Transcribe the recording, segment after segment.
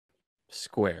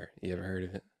Square. You ever heard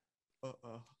of it?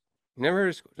 Uh-uh. You never heard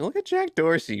of Square? Look at Jack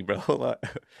Dorsey, bro.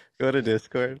 Go to He's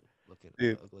Discord. looking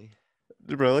Dude, ugly.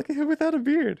 bro, look at him without a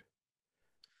beard.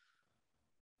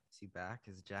 Is he back?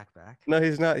 Is Jack back? No,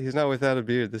 he's not. He's not without a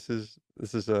beard. This is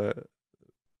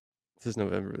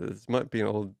November. This might be an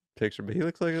old picture, but he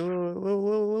looks like a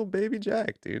little baby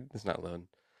Jack, dude. It's not loading.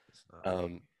 It's not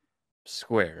loading. Um,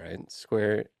 Square, right?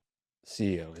 Square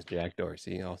CEO is Jack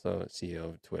Dorsey, also CEO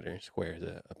of Twitter. Square is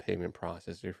a payment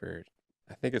processor for,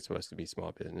 I think it's supposed to be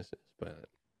small businesses, but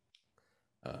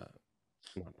uh,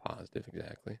 I'm not positive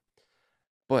exactly.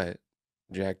 But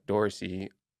Jack Dorsey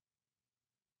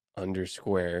under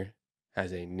Square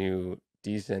has a new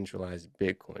decentralized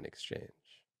Bitcoin exchange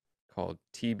called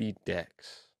TBDEX,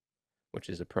 which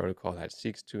is a protocol that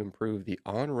seeks to improve the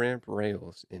on ramp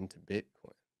rails into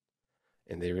Bitcoin.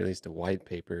 And they released a white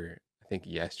paper, I think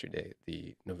yesterday,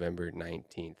 the November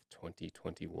 19th,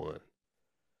 2021.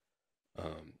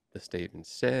 The statement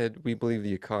said, "We believe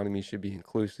the economy should be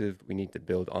inclusive. We need to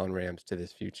build on ramps to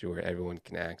this future where everyone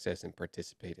can access and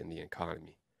participate in the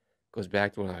economy." Goes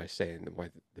back to what I was saying.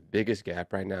 The biggest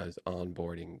gap right now is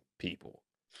onboarding people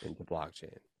into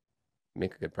blockchain.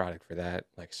 Make a good product for that,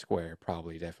 like Square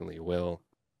probably definitely will.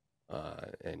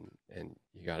 And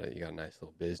you got a nice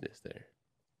little business there.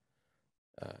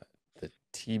 Uh, the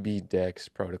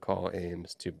TBDEX protocol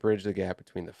aims to bridge the gap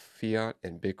between the fiat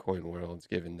and Bitcoin worlds,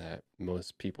 given that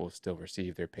most people still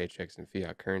receive their paychecks in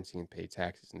fiat currency and pay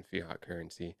taxes in fiat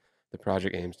currency. The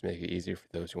project aims to make it easier for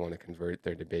those who want to convert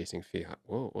their debasing fiat.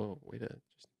 Whoa, way to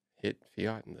just hit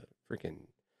fiat in the freaking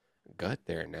gut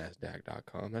there,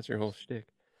 Nasdaq.com. That's your whole shtick.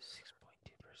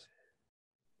 6.2%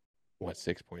 What,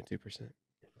 6.2%? inflation.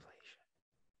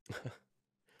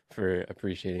 For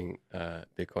appreciating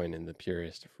Bitcoin in the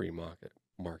purest free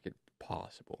market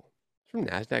possible. It's from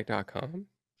Nasdaq.com.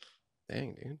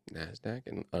 Dang, dude, Nasdaq,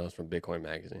 and oh, it's from Bitcoin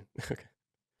Magazine. Okay,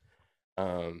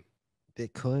 um,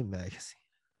 Bitcoin magazine.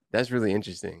 that's really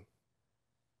interesting.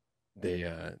 They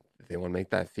they want to make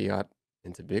that fiat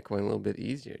into Bitcoin a little bit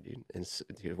easier, dude. And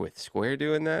dude, with Square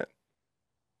doing that,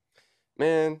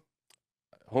 man,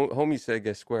 homie said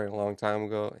get Square a long time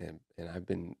ago, and I've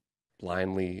been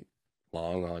blindly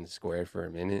long on Square for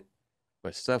a minute.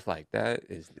 But stuff like that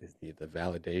is the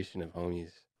validation of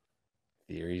homies'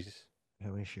 theories. How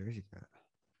many shares you got?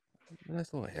 A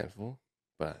nice little handful,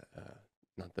 but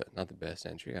not the best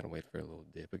entry. Gotta wait for a little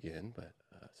dip again, but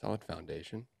solid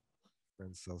foundation.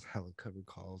 Friend sells hella covered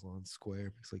calls on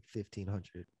Square. Makes like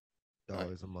 $1,500 a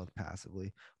Nice. month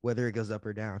passively, whether it goes up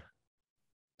or down.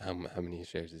 How many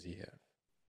shares does he have?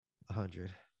 100.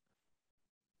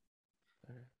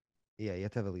 All right. Yeah, you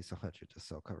have to have at least 100 to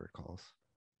sell covered calls.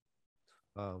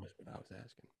 Um, That's what I was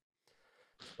asking.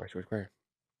 Square.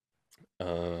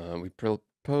 We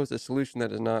propose a solution that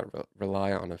does not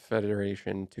rely on a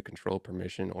federation to control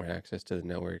permission or access to the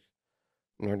network,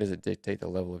 nor does it dictate the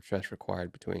level of trust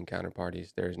required between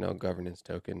counterparties. There is no governance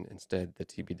token. Instead, the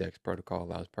TBDEX protocol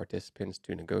allows participants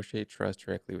to negotiate trust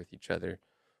directly with each other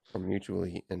or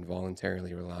mutually and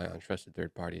voluntarily rely on trusted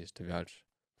third parties to vouch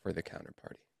for the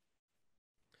counterparty.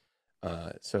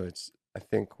 So it's, I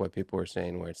think, what people were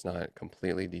saying where it's not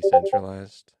completely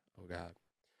decentralized. Oh God.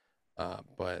 Uh,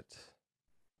 but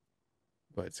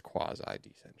but it's quasi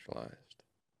decentralized.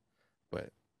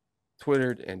 But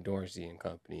Twitter and Dorsey and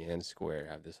company and Square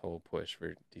have this whole push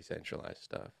for decentralized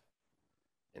stuff,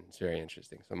 and it's very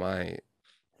interesting. So my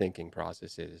thinking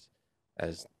process is,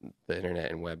 as the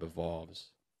internet and web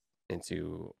evolves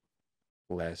into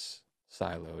less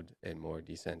siloed and more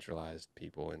decentralized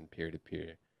people and peer to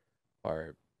peer,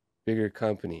 are bigger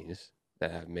companies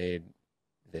that have made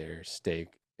their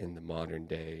stake in the modern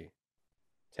day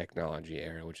technology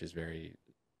era, which is very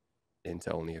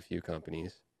into only a few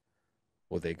companies.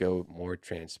 Will they go more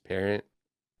transparent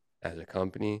as a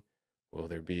company? Will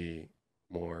there be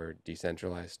more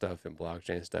decentralized stuff and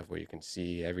blockchain stuff where you can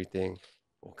see everything?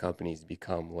 Will companies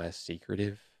become less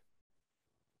secretive?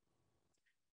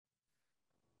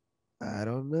 I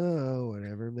don't know.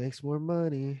 Whatever makes more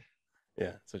money.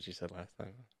 Yeah, that's what you said last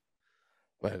time.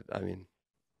 But I mean,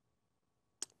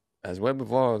 as web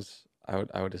evolves,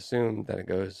 I would assume that it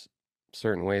goes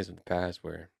certain ways of the past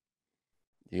where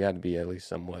you got to be at least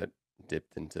somewhat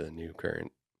dipped into the new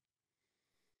current.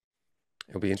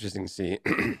 It'll be interesting to see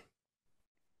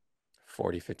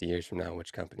 40, 50 years from now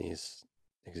which companies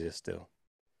exist still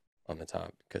on the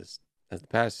top. Because as the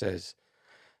past says,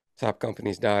 top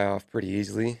companies die off pretty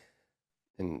easily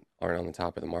and aren't on the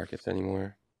top of the markets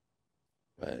anymore.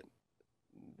 But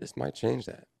this might change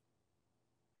that.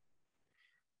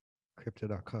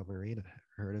 Crypto.com arena.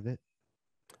 Heard of it?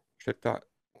 Crypto,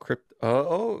 crypto.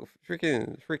 Oh,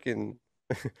 freaking!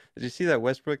 Did you see that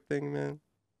Westbrook thing, man?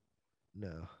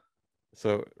 No.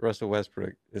 So Russell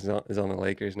Westbrook is on the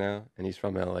Lakers now, and he's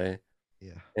from LA.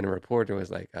 Yeah. And a reporter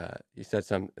was like, he said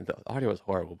some. The audio was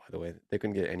horrible, by the way. They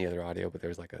couldn't get any other audio, but there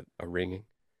was like a ringing.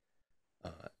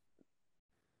 Uh,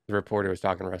 the reporter was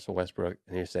talking to Russell Westbrook,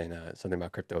 and he was saying something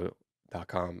about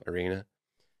crypto.com arena.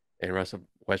 And Russell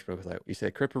Westbrook was like, "You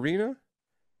said Crypto Arena?"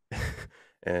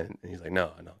 and he's like,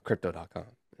 "No, no, crypto.com."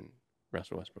 And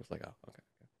Russell Westbrook was like, "Oh, okay."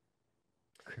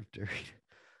 Crypto.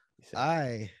 He said,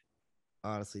 I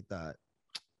honestly thought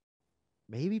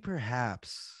maybe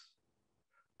perhaps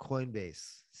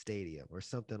Coinbase Stadium or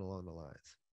something along the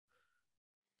lines.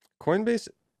 Coinbase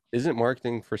isn't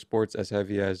marketing for sports as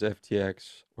heavy as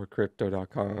FTX or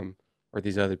crypto.com or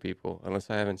these other people, unless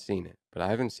I haven't seen it. But I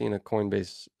haven't seen a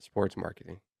Coinbase sports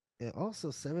marketing. And also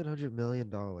 $700 million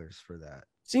for that.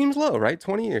 Seems low, right?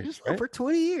 20 years, Just right? for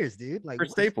 20 years, dude. Like For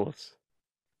what? Staples.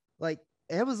 Like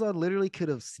Amazon literally could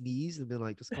have sneezed and been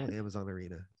like, just call it Amazon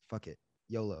Arena. Fuck it.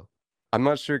 YOLO. I'm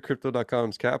not sure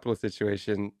crypto.com's capital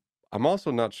situation. I'm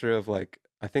also not sure of like,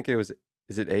 I think it was,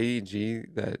 is it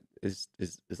AEG that is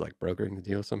like brokering the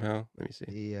deal somehow? Let me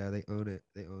see. Yeah, they own it.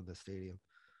 They own the stadium.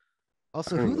 I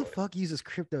Also, don't who even know the what fuck uses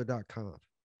crypto.com?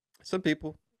 some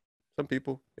people, some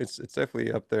people. It's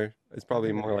definitely up there. It's I've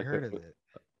probably never more like heard of it.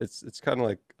 it's kind of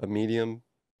like a medium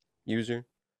user.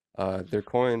 Their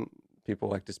coin people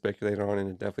like to speculate on, and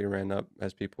it definitely ran up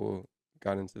as people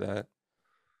got into that.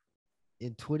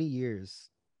 In 20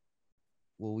 years,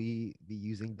 will we be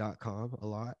using .com a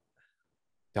lot?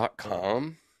 Or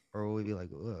 .com. or will we be like,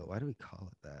 whoa, why do we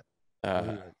call it that? Or Uh, we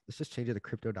like, let's just change it to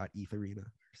crypto.eth arena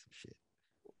or some shit.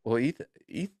 well, ETH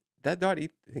that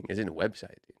 .eth thing isn't a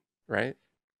website, dude, right?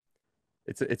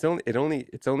 It's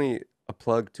only a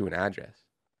plug to an address.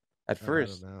 At I don't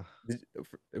first, know.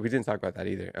 we didn't talk about that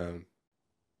either.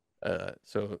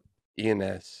 So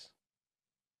ENS,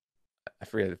 I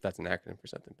forget if that's an acronym for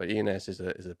something, but ENS is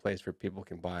a place where people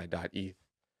can buy .eth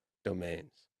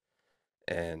domains,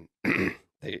 and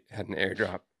they had an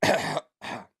airdrop,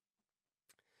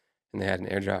 and they had an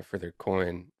airdrop for their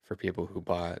coin for people who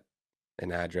bought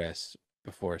an address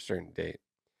before a certain date,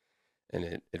 and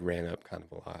it ran up kind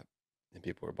of a lot, and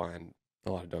people were buying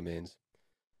a lot of domains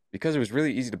because it was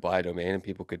really easy to buy a domain, and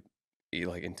people could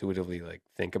like intuitively like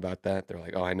think about that. They're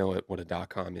like, oh, I know what a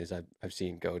 .com is. I've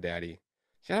seen GoDaddy.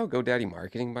 Shout out GoDaddy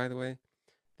marketing, by the way.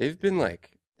 They've been Yeah,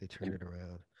 like, they turned it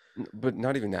around. but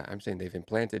not even that. I'm saying they've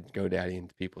implanted GoDaddy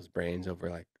into people's brains over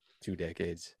like 2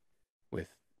 decades with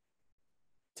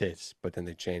tits, but then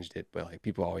they changed it. But like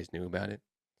people always knew about it.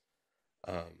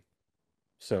 Um,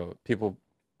 so people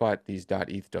bought these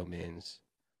 .eth domains,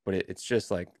 but it's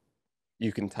just like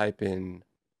you can type in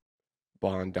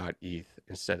bond.eth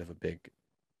instead of a big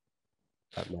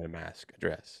MetaMask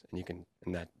address, and you can,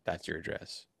 and that's your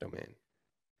address domain.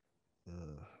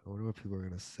 I wonder what people are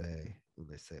gonna say when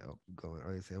they say, "Oh, I'm going."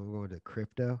 Are they say, "I'm going to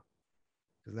crypto"?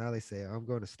 Because now they say, "I'm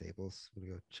going to Staples. I'm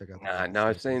gonna go check out the Nah, cool no, I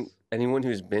was saying Staples." anyone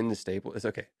who's been to Staples, it's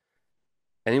okay.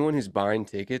 Anyone who's buying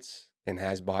tickets and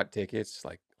has bought tickets,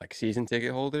 like season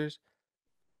ticket holders,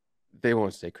 they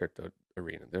won't say crypto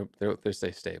arena. They'll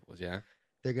say Staples. Yeah.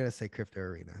 They're gonna say crypto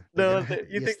arena. They're No, gonna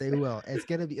you yes, think? they will. It's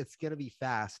gonna be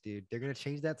fast, dude. They're gonna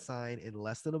change that sign in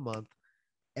less than a month.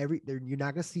 You're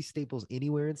not gonna see Staples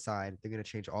anywhere inside. They're gonna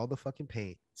change all the fucking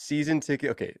paint. Season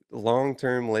ticket. Okay,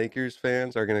 long-term Lakers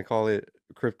fans are gonna call it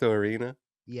crypto arena.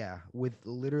 Yeah, with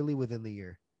literally within the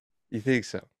year. You think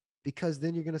so? Because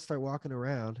then you're gonna start walking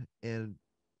around and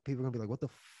people are gonna be like, "What the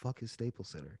fuck is Staples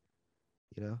Center?"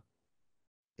 You know,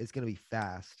 it's gonna be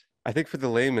fast. I think for the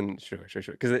layman, sure, sure,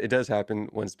 sure, because it does happen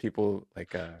once people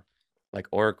like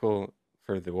Oracle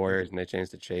for the Yeah, Warriors, and they changed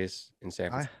to Chase in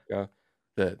San I, Francisco.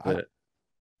 The I. the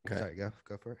okay, Sorry, go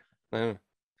for it. I don't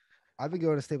I've been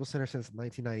going to Staples Center since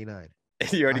 1999. know.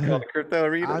 You already call I, it crypto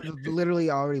arena. I'm literally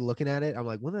already looking at it. I'm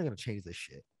like, when am I gonna change this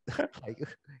shit? Like, it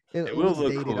It will looks look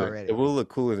dated cooler. It already. will look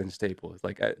cooler than Staples.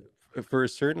 For a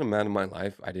certain amount of my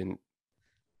life, I didn't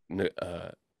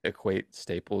equate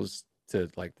Staples to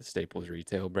like the Staples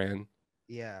retail brand,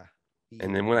 Yeah, me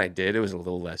and then either. when I did, it was a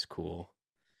little less cool.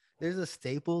 There's a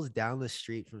Staples down the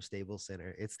street from Staples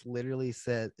Center. It's literally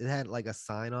said it had like a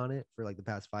sign on it for like the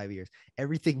past 5 years.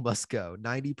 Everything must go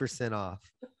 90% off.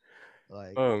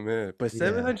 Like, Oh man, but yeah,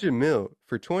 700 mil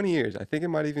for 20 years. I think it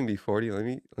might even be 40. Let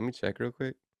me check real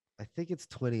quick. I think it's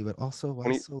 20, but also why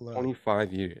 20 so low?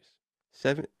 25 years.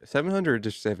 700 or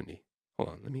just 70. Hold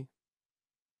on, let me.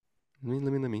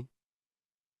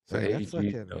 So Like that's AEG is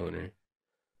fucking the owner.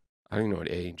 I don't even know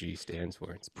what AEG stands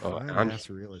for. it's Oh, prime I'm ass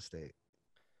real estate.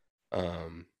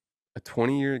 um a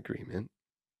 20-year agreement.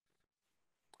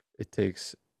 It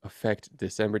takes effect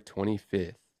December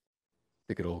 25th.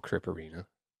 the good old Crip Arena.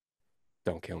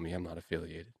 Don't kill me. I'm not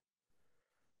affiliated.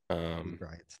 Kobe Um,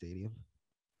 Bryant Stadium.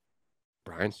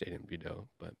 Bryan Stadium would be dope,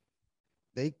 but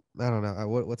I don't know.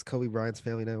 What's Kobe Bryant's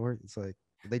family net worth? It's like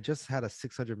they just had a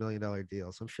 $600 million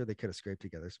deal, so I'm sure they could have scraped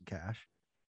together some cash.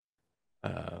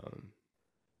 um,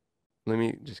 let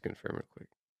me just confirm real quick.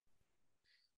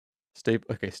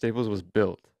 Staples was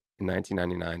built in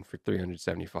 1999 for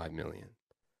 375 million.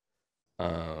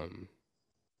 Um,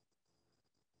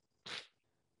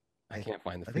 I I, can't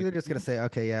find the I think they're freaking just gonna deal. say,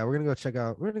 okay, yeah, we're gonna go check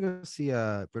out. We're gonna go see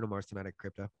Bruno Mars tonight at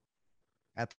crypto.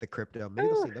 At the crypto. Maybe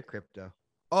they'll Ah, say the crypto.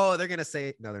 Oh, they're gonna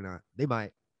say no, they're not. They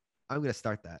might. I'm gonna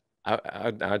start that.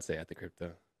 I'd say at the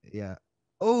crypto, Yeah.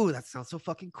 Oh, that sounds so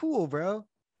fucking cool, bro.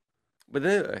 but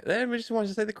then we just want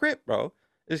to say the crypt, bro.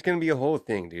 It's gonna be a whole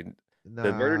thing, dude.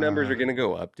 The murder numbers Nah, are gonna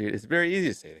go up, dude. It's very easy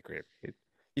to say the crypt, dude.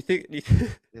 You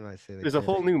they might say the there's a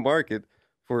crypto. whole new market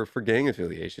for gang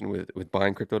affiliation with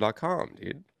buyingcrypto.com,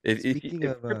 dude. Speaking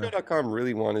If of crypto.com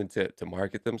really wanted to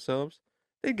market themselves,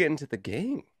 they'd get into the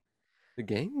gang the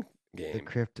game.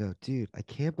 crypto, dude, I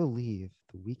can't believe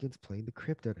the weekend's playing the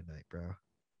crypto tonight, bro.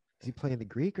 Is he playing the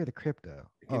Greek or the crypto?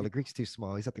 They Oh, give you, the Greek's too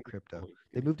small. He's at the give you crypto. points,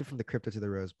 They dude. moved it from the crypto to the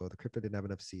Rose Bowl. The crypto didn't have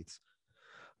enough seats.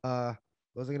 What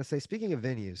was I gonna say? Speaking of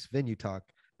venues, venue talk.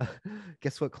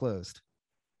 Guess what closed?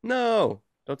 No,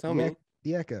 don't tell The me. Ec-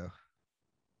 the Echo.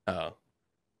 Oh,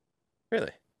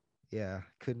 really? Yeah,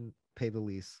 couldn't pay the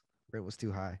lease. Rent was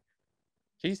too high.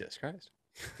 Jesus Christ.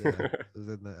 Yeah, it was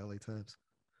in the LA Times.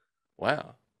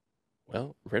 Wow.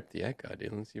 Well, rip the echo,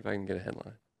 dude. Let's see if I can get a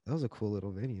headline. That was a cool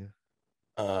little venue.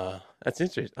 That's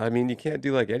interesting. I mean, you can't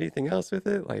do like anything else with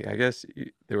it. Like, I guess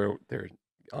they were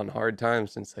on hard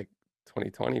times since like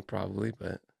 2020 probably,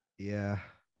 but Yeah.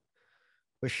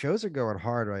 But shows are going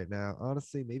hard right now.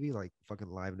 Honestly, maybe like fucking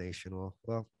Live Nation will.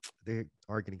 Well, they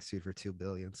are getting sued for 2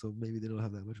 billion, so maybe they don't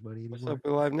have that much money what's up anymore.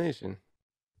 with Live Nation?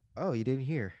 Oh, you didn't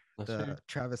hear? Let's The hear.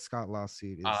 Travis Scott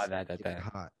lawsuit Ah, is getting that.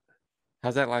 hot.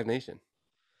 How's that Live Nation?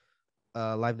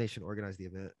 Live Nation organized the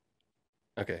event.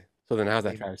 Okay, so then how's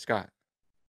that They Travis Scott?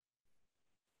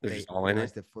 They're they just all in it,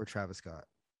 organized it for Travis Scott.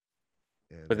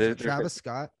 but And so they're Travis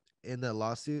Scott in the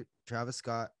lawsuit, Travis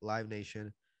Scott, Live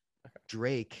Nation,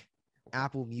 Drake,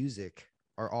 Apple Music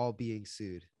are all being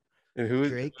sued. and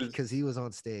Drake, because he was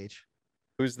on stage,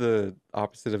 who's the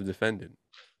opposite of defendant?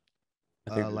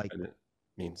 I think the like defendant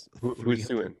means who's 300,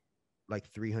 suing.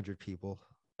 like 300 people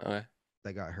Okay,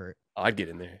 that got hurt. I'd get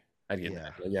in there. I'd get in Yeah,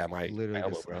 there. Like, yeah, my literally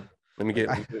elbow, just bro. Let me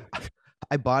like get I,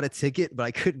 I bought a ticket, but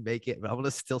I couldn't make it. But I'm gonna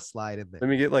still slide in there. let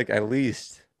me get like at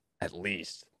least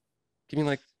give me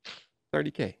like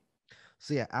 30K.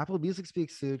 So yeah, Apple Music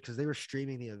speaks soon because they were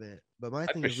streaming the event. But my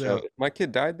I'd thing for is sure. though, If my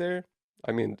kid died there,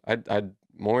 I mean, I'd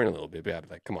mourn a little bit, but I'd be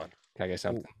like, come on, can I get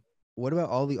something? what about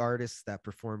all the artists that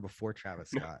performed before Travis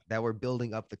Scott that were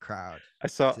building up the crowd to I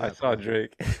that saw point?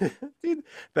 Drake. Dude,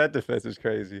 that defense is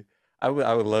crazy. I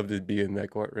would love to be in that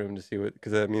courtroom to see what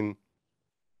because I mean,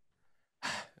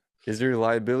 is there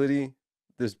liability?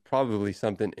 There's probably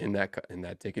something in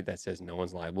that ticket that says no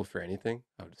one's liable for anything.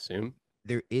 I would assume.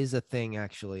 There is a thing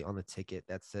actually on the ticket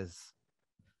that says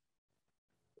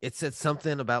it said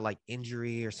something about like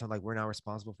injury or something like we're not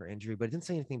responsible for injury, but it didn't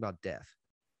say anything about death.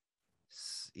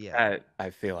 Yeah, That I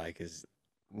feel like is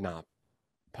not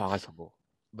possible.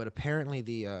 but apparently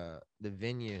the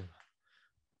venue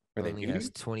Are they only has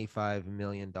nude? $25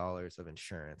 million of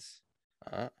insurance.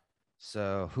 Uh,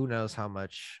 So who knows how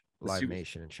much the Live suit,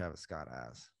 Nation and Travis Scott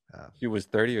has? suit was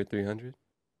 30 or 300.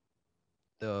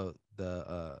 The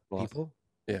Lost. people,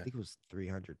 I Yeah. think it was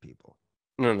 300 people,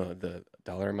 No, the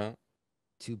dollar amount.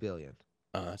 2 billion.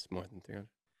 That's more than 300.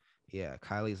 Yeah,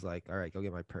 Kylie's like, all right, go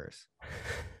get my purse.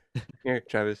 Here,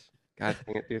 Travis. God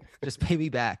dang it, dude. Just pay me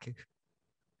back.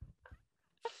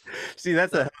 See, So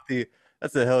that's a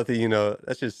healthy,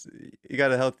 that's just, you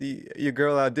got a healthy, your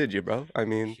girl outdid you, bro. I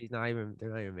mean, they're not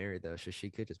even married though, so she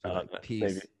could just be like, maybe,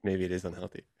 peace. maybe it is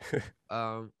unhealthy.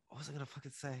 What was I gonna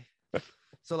fucking say?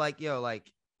 So like, yo, like,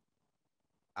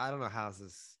 I don't know how this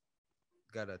is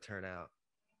gonna turn out,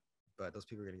 but those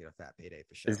people are gonna get a fat payday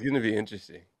for It's sure. gonna be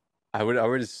interesting. I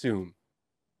would assume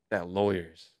that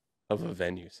lawyers of a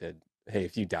venue said, "Hey,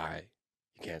 if you die,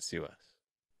 you can't sue us."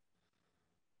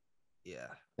 Yeah.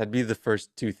 That'd be the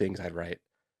first two things I'd write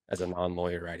as a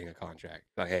non-lawyer writing a contract.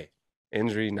 Like, hey,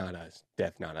 injury, not us.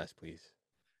 Death, not us, please.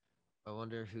 I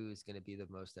wonder who's gonna be the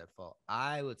most at fault.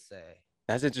 I would say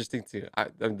That's interesting too.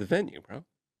 The venue, bro.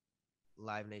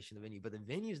 Live Nation, the venue, but the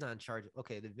venue's not in charge.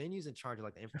 Okay, the venue's in charge of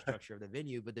like the infrastructure of the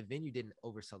venue, but the venue didn't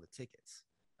oversell the tickets.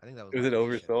 I think that was Was it Live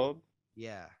Nation. oversold?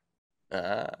 Yeah,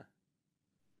 Ah,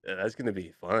 yeah, that's gonna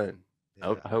be fun. I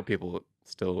yeah. hope people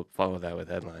still follow that with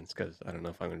headlines because I don't know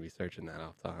if I'm gonna be searching that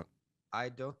off top. I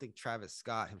don't think Travis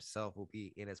Scott himself will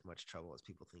be in as much trouble as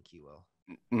people think he will.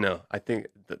 No, I think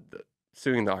the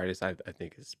suing the artist, I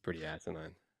think is pretty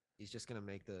asinine. He's just gonna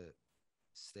make the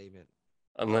statement,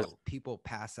 Unless "Oh, people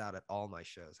pass out at all my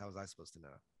shows. How was I supposed to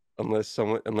know?"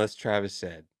 unless Travis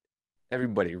said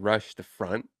everybody rush the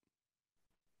front,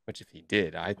 which if he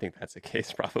did, I think that's the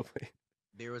case probably.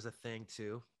 There was a thing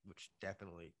too, which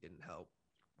definitely didn't help.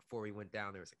 Before we went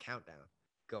down, there was a countdown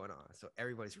going on, so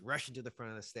everybody's rushing to the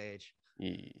front of the stage,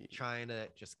 trying to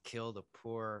just kill the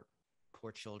poor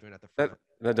children at the That front.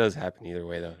 that does happen either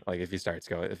way though. Like if he starts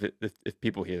going, if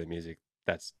people hear the music,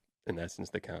 that's in essence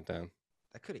the countdown.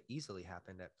 That could have easily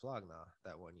happened at Flogna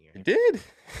that one year. It did.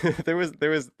 There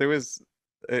was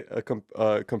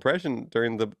compression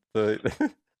during the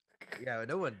Yeah,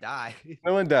 no one died.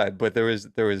 no one died, but there was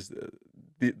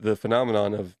the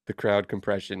phenomenon of the crowd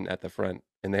compression at the front,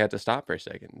 and they had to stop for a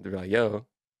second. They're like, "Yo,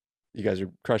 you guys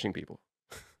are crushing people."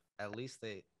 At least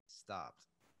they stopped.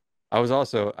 I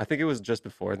think it was just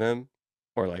before them,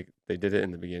 or like they did it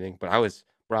in the beginning. But I was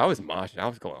moshing. I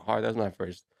was going hard. That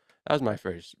was my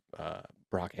first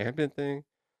Brockhampton thing.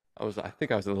 I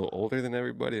think I was a little older than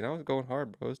everybody, and I was going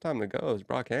hard, bro. It was time to go. It was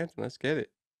Brockhampton. Let's get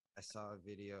it. I saw a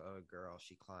video of a girl.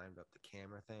 She climbed up the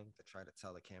camera thing to try to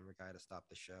tell the camera guy to stop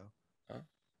the show, Huh?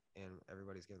 and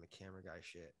everybody's giving the camera guy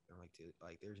shit. I'm like, dude,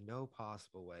 like, there's no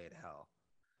possible way in hell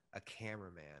a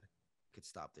cameraman could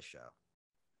stop the show.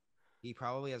 He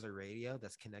probably has a radio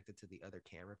that's connected to the other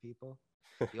camera people.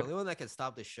 The only one that can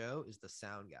stop the show is the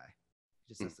sound guy.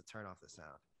 He just has to turn off the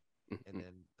sound, and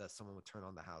then someone would turn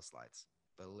on the house lights.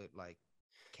 But like,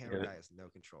 camera Yeah, guy has no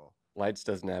control. Lights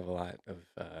doesn't have a lot of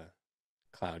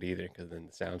cloud either, because then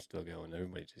the sound's still going.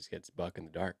 Everybody just gets buck in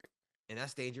the dark. And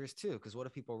that's dangerous too, because what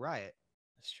if people riot?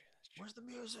 That's true. That's true. Where's the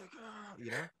music?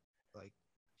 You know, like,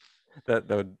 That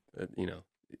would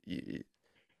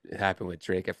it happened with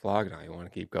Drake at Flog. Now you want to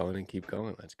keep going and keep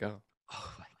going. Let's go,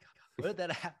 oh my god, what if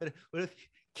that happened? What if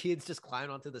kids just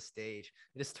climbed onto the stage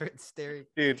and just start dude.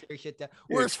 tearing shit down?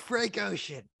 Where's Frank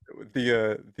Ocean?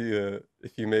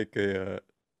 If you make a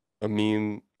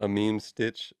meme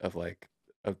stitch of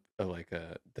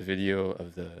the video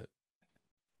of the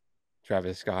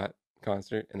Travis Scott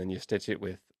concert, and then you stitch it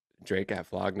with Drake at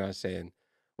Flogna saying,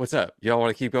 "What's up? Y'all want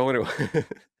to keep going?"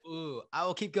 Ooh, I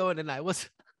will keep going tonight. What's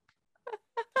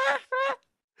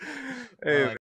Hey,